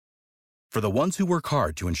For the ones who work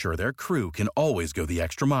hard to ensure their crew can always go the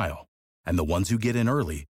extra mile, and the ones who get in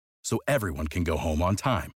early so everyone can go home on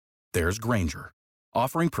time, there's Grainger,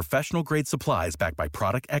 offering professional-grade supplies backed by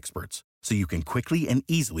product experts so you can quickly and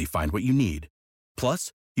easily find what you need.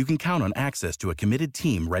 Plus, you can count on access to a committed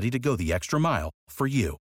team ready to go the extra mile for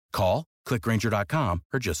you. Call, click Grainger.com,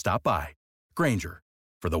 or just stop by. Grainger,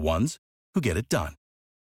 for the ones who get it done.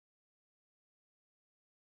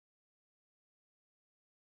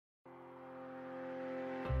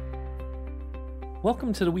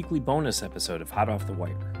 Welcome to the weekly bonus episode of Hot Off the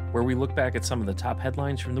Wire, where we look back at some of the top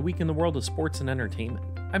headlines from the week in the world of sports and entertainment.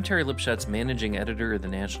 I'm Terry Lipschutz, managing editor of the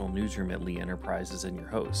National Newsroom at Lee Enterprises and your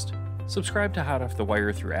host. Subscribe to Hot Off the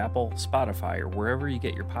Wire through Apple, Spotify, or wherever you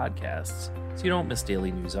get your podcasts so you don't miss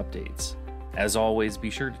daily news updates. As always,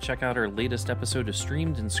 be sure to check out our latest episode of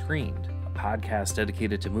Streamed and Screened, a podcast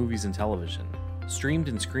dedicated to movies and television. Streamed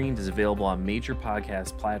and Screened is available on major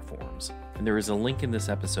podcast platforms, and there is a link in this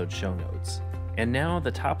episode's show notes. And now,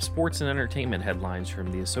 the top sports and entertainment headlines from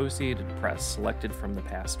the Associated Press selected from the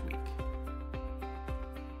past week.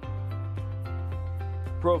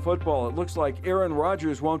 Pro football, it looks like Aaron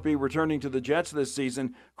Rodgers won't be returning to the Jets this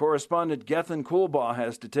season. Correspondent Gethin Coolbaugh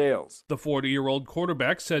has details. The 40-year-old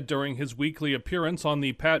quarterback said during his weekly appearance on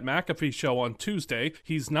the Pat McAfee show on Tuesday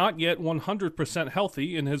he's not yet 100%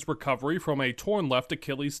 healthy in his recovery from a torn left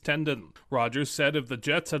Achilles tendon. Rodgers said if the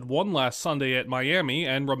Jets had won last Sunday at Miami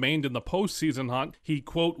and remained in the postseason hunt, he,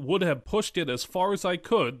 quote, would have pushed it as far as I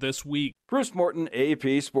could this week. Bruce Morton,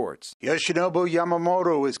 AP Sports. Yoshinobu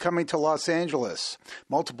Yamamoto is coming to Los Angeles.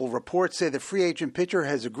 Multiple reports say the free agent pitcher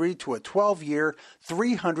has agreed to a 12-year,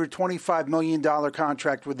 $325 million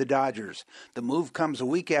contract with the Dodgers. The move comes a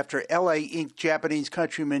week after LA inked Japanese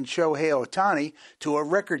countryman Shohei Ohtani to a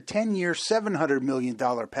record 10-year, $700 million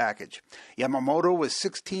package. Yamamoto was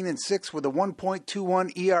 16-6 with a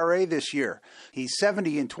 1.21 ERA this year. He's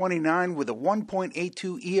 70-29 with a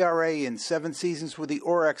 1.82 ERA in 7 seasons with the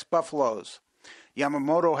Oryx Buffaloes.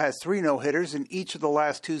 Yamamoto has 3 no-hitters in each of the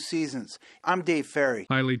last 2 seasons. I'm Dave Ferry.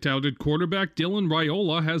 Highly touted quarterback Dylan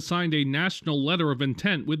Raiola has signed a national letter of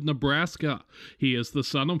intent with Nebraska. He is the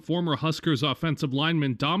son of former Huskers offensive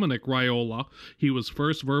lineman Dominic Raiola. He was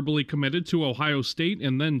first verbally committed to Ohio State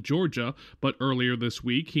and then Georgia, but earlier this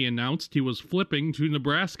week he announced he was flipping to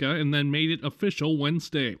Nebraska and then made it official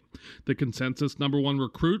Wednesday. The consensus number 1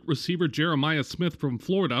 recruit, receiver Jeremiah Smith from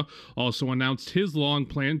Florida, also announced his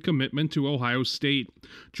long-planned commitment to Ohio State.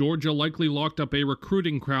 Georgia likely locked up a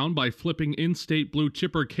recruiting crown by flipping in-state blue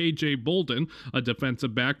chipper K.J. Bolden, a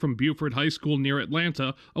defensive back from Buford High School near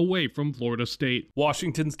Atlanta, away from Florida State.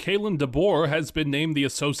 Washington's Kalen DeBoer has been named the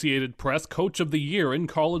Associated Press Coach of the Year in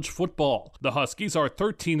college football. The Huskies are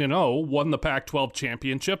 13-0, won the Pac-12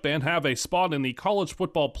 championship, and have a spot in the college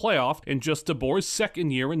football playoff in just DeBoer's second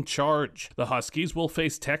year in charge. The Huskies will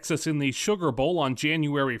face Texas in the Sugar Bowl on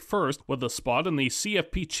January 1st, with a spot in the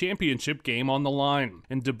CFP championship game on the line.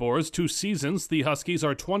 In DeBoer's 2 seasons, the Huskies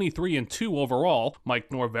are 23-2 overall. Mike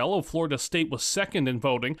Norvell of Florida State was second in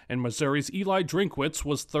voting, and Missouri's Eli Drinkwitz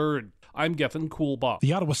was third. I'm Gethin Coolbaugh.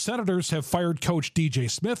 The Ottawa Senators have fired coach DJ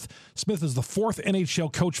Smith. Smith is the 4th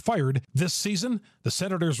NHL coach fired this season. The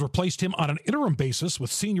Senators replaced him on an interim basis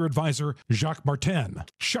with senior advisor Jacques Martin.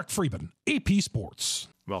 Chuck Freeman, AP Sports.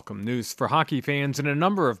 Welcome news for hockey fans in a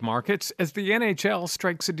number of markets as the NHL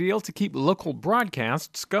strikes a deal to keep local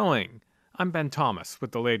broadcasts going. I'm Ben Thomas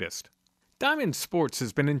with the latest. Diamond Sports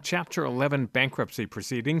has been in Chapter 11 bankruptcy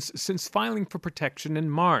proceedings since filing for protection in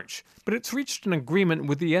March, but it's reached an agreement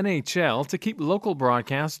with the NHL to keep local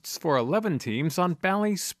broadcasts for 11 teams on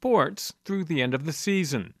Bally Sports through the end of the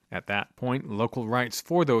season. At that point, local rights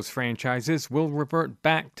for those franchises will revert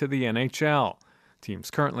back to the NHL. Teams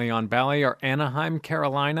currently on Bally are Anaheim,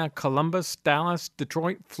 Carolina, Columbus, Dallas,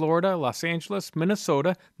 Detroit, Florida, Los Angeles,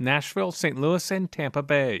 Minnesota, Nashville, St. Louis, and Tampa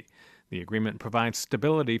Bay. The agreement provides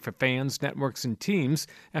stability for fans, networks, and teams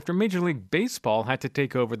after Major League Baseball had to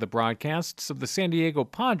take over the broadcasts of the San Diego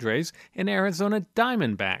Padres and Arizona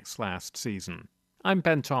Diamondbacks last season. I'm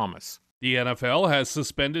Ben Thomas. The NFL has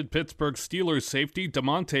suspended Pittsburgh Steelers safety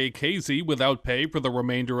DeMonte Casey without pay for the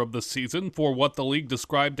remainder of the season for what the league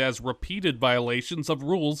described as repeated violations of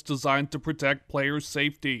rules designed to protect players'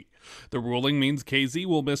 safety. The ruling means Casey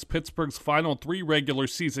will miss Pittsburgh's final 3 regular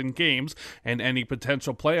season games and any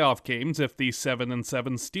potential playoff games if the 7-7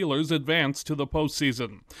 Steelers advance to the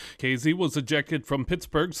postseason. Casey was ejected from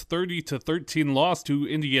Pittsburgh's 30-13 loss to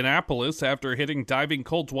Indianapolis after hitting diving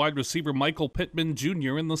Colts wide receiver Michael Pittman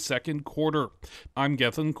Jr. in the second quarter. I'm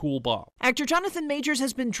Gethin Coolbaugh. Actor Jonathan Majors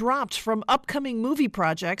has been dropped from upcoming movie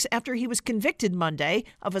projects after he was convicted Monday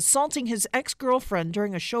of assaulting his ex-girlfriend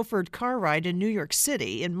during a chauffeured car ride in New York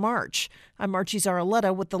City in March. March. I'm Archie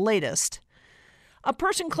Zaraletta with the latest. A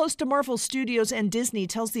person close to Marvel Studios and Disney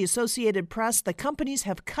tells the Associated Press the companies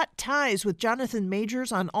have cut ties with Jonathan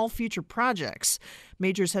Majors on all future projects.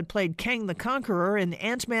 Majors had played Kang the Conqueror in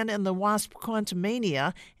Ant-Man and the Wasp: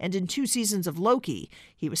 Quantumania and in 2 seasons of Loki.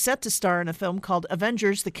 He was set to star in a film called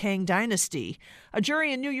Avengers: The Kang Dynasty. A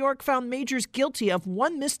jury in New York found Majors guilty of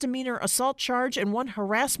 1 misdemeanor assault charge and 1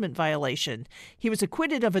 harassment violation. He was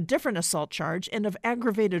acquitted of a different assault charge and of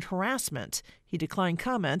aggravated harassment. He declined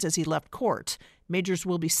comment as he left court. Majors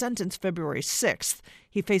will be sentenced February 6th.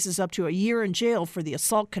 He faces up to a year in jail for the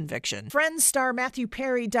assault conviction. Friends star Matthew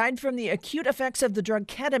Perry died from the acute effects of the drug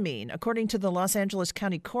ketamine, according to the Los Angeles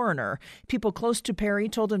County coroner. People close to Perry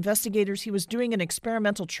told investigators he was doing an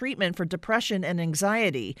experimental treatment for depression and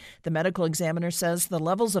anxiety. The medical examiner says the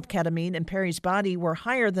levels of ketamine in Perry's body were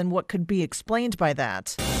higher than what could be explained by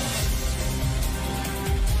that.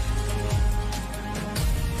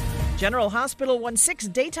 General Hospital won 6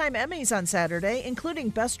 daytime Emmys on Saturday, including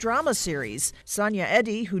Best Drama Series. Sonia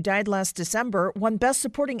Eddy, who died last December, won Best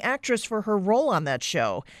Supporting Actress for her role on that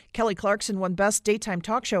show. Kelly Clarkson won Best Daytime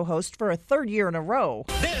Talk Show Host for a 3rd year in a row.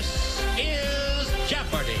 This is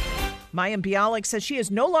Jeopardy! Mayim Bialik says she is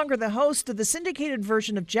no longer the host of the syndicated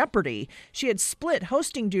version of Jeopardy. She had split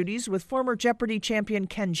hosting duties with former Jeopardy champion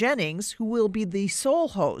Ken Jennings, who will be the sole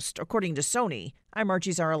host, according to Sony. I'm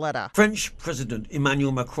Archie Zaraletta. French President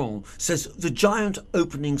Emmanuel Macron says the giant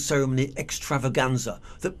opening ceremony extravaganza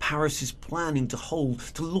that Paris is planning to hold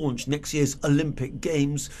to launch next year's Olympic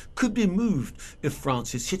Games could be moved if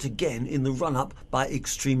France is hit again in the run-up by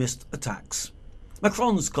extremist attacks.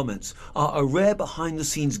 Macron's comments are a rare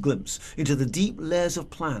behind-the-scenes glimpse into the deep layers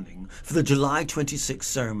of planning for the July 26th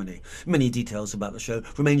ceremony. Many details about the show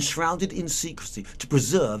remain shrouded in secrecy to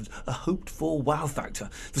preserve a hoped-for wow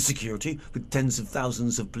factor. The security, with tens of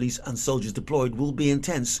thousands of police and soldiers deployed, will be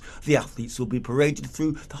intense. The athletes will be paraded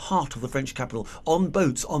through the heart of the French capital on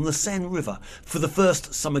boats on the Seine River for the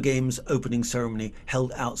first Summer Games opening ceremony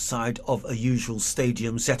held outside of a usual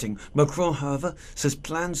stadium setting. Macron, however, says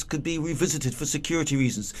plans could be revisited for security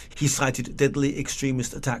reasons. He cited deadly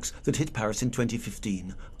extremist attacks that hit Paris in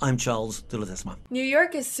 2015. I'm Charles de Ledesma. New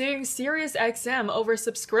York is suing SiriusXM over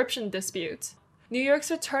subscription dispute. New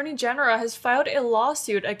York's Attorney General has filed a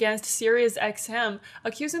lawsuit against SiriusXM,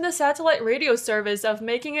 accusing the satellite radio service of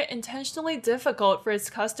making it intentionally difficult for its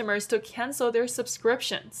customers to cancel their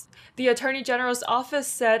subscriptions. The Attorney General's office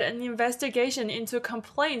said an investigation into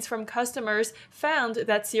complaints from customers found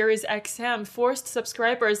that SiriusXM forced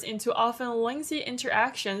subscribers into often lengthy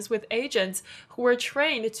interactions with agents who were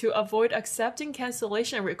trained to avoid accepting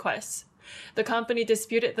cancellation requests. The company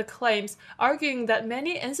disputed the claims, arguing that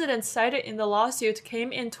many incidents cited in the lawsuit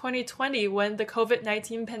came in 2020 when the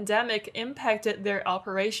COVID-19 pandemic impacted their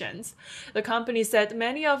operations. The company said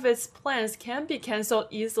many of its plans can be canceled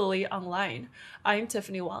easily online. I'm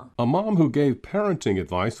Tiffany Wang. A mom who gave parenting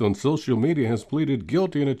advice on social media has pleaded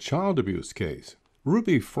guilty in a child abuse case.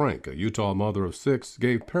 Ruby Frank, a Utah mother of 6,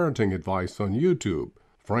 gave parenting advice on YouTube.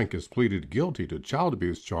 Frank has pleaded guilty to child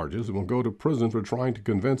abuse charges and will go to prison for trying to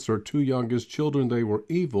convince her 2 youngest children they were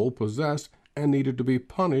evil, possessed, and needed to be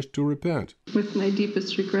punished to repent. With my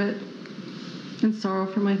deepest regret and sorrow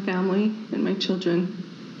for my family and my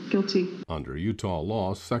children, guilty. Under Utah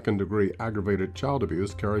law, second-degree aggravated child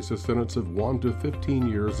abuse carries a sentence of 1 to 15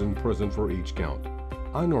 years in prison for each count.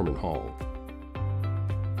 I'm Norman Hall.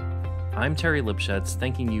 I'm Terry Lipschutz,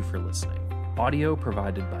 thanking you for listening. Audio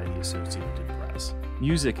provided by the Associated Press.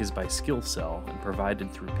 Music is by SkillCell and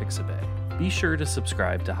provided through Pixabay. Be sure to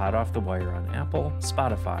subscribe to Hot Off the Wire on Apple,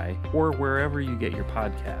 Spotify, or wherever you get your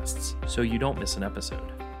podcasts so you don't miss an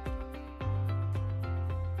episode.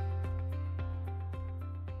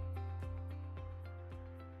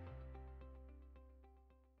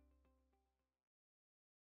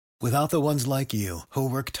 Without the ones like you, who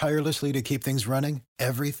work tirelessly to keep things running,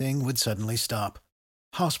 everything would suddenly stop.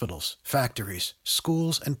 Hospitals, factories,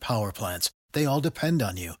 schools, and power plants, they all depend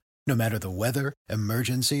on you. No matter the weather,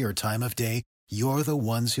 emergency, or time of day, you're the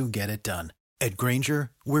ones who get it done. At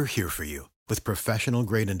Grainger, we're here for you with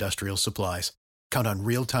professional-grade industrial supplies. Count on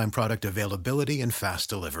real-time product availability and fast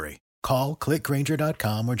delivery. Call, click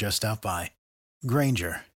Grainger.com, or just stop by.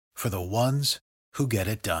 Grainger, for the ones who get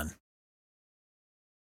it done.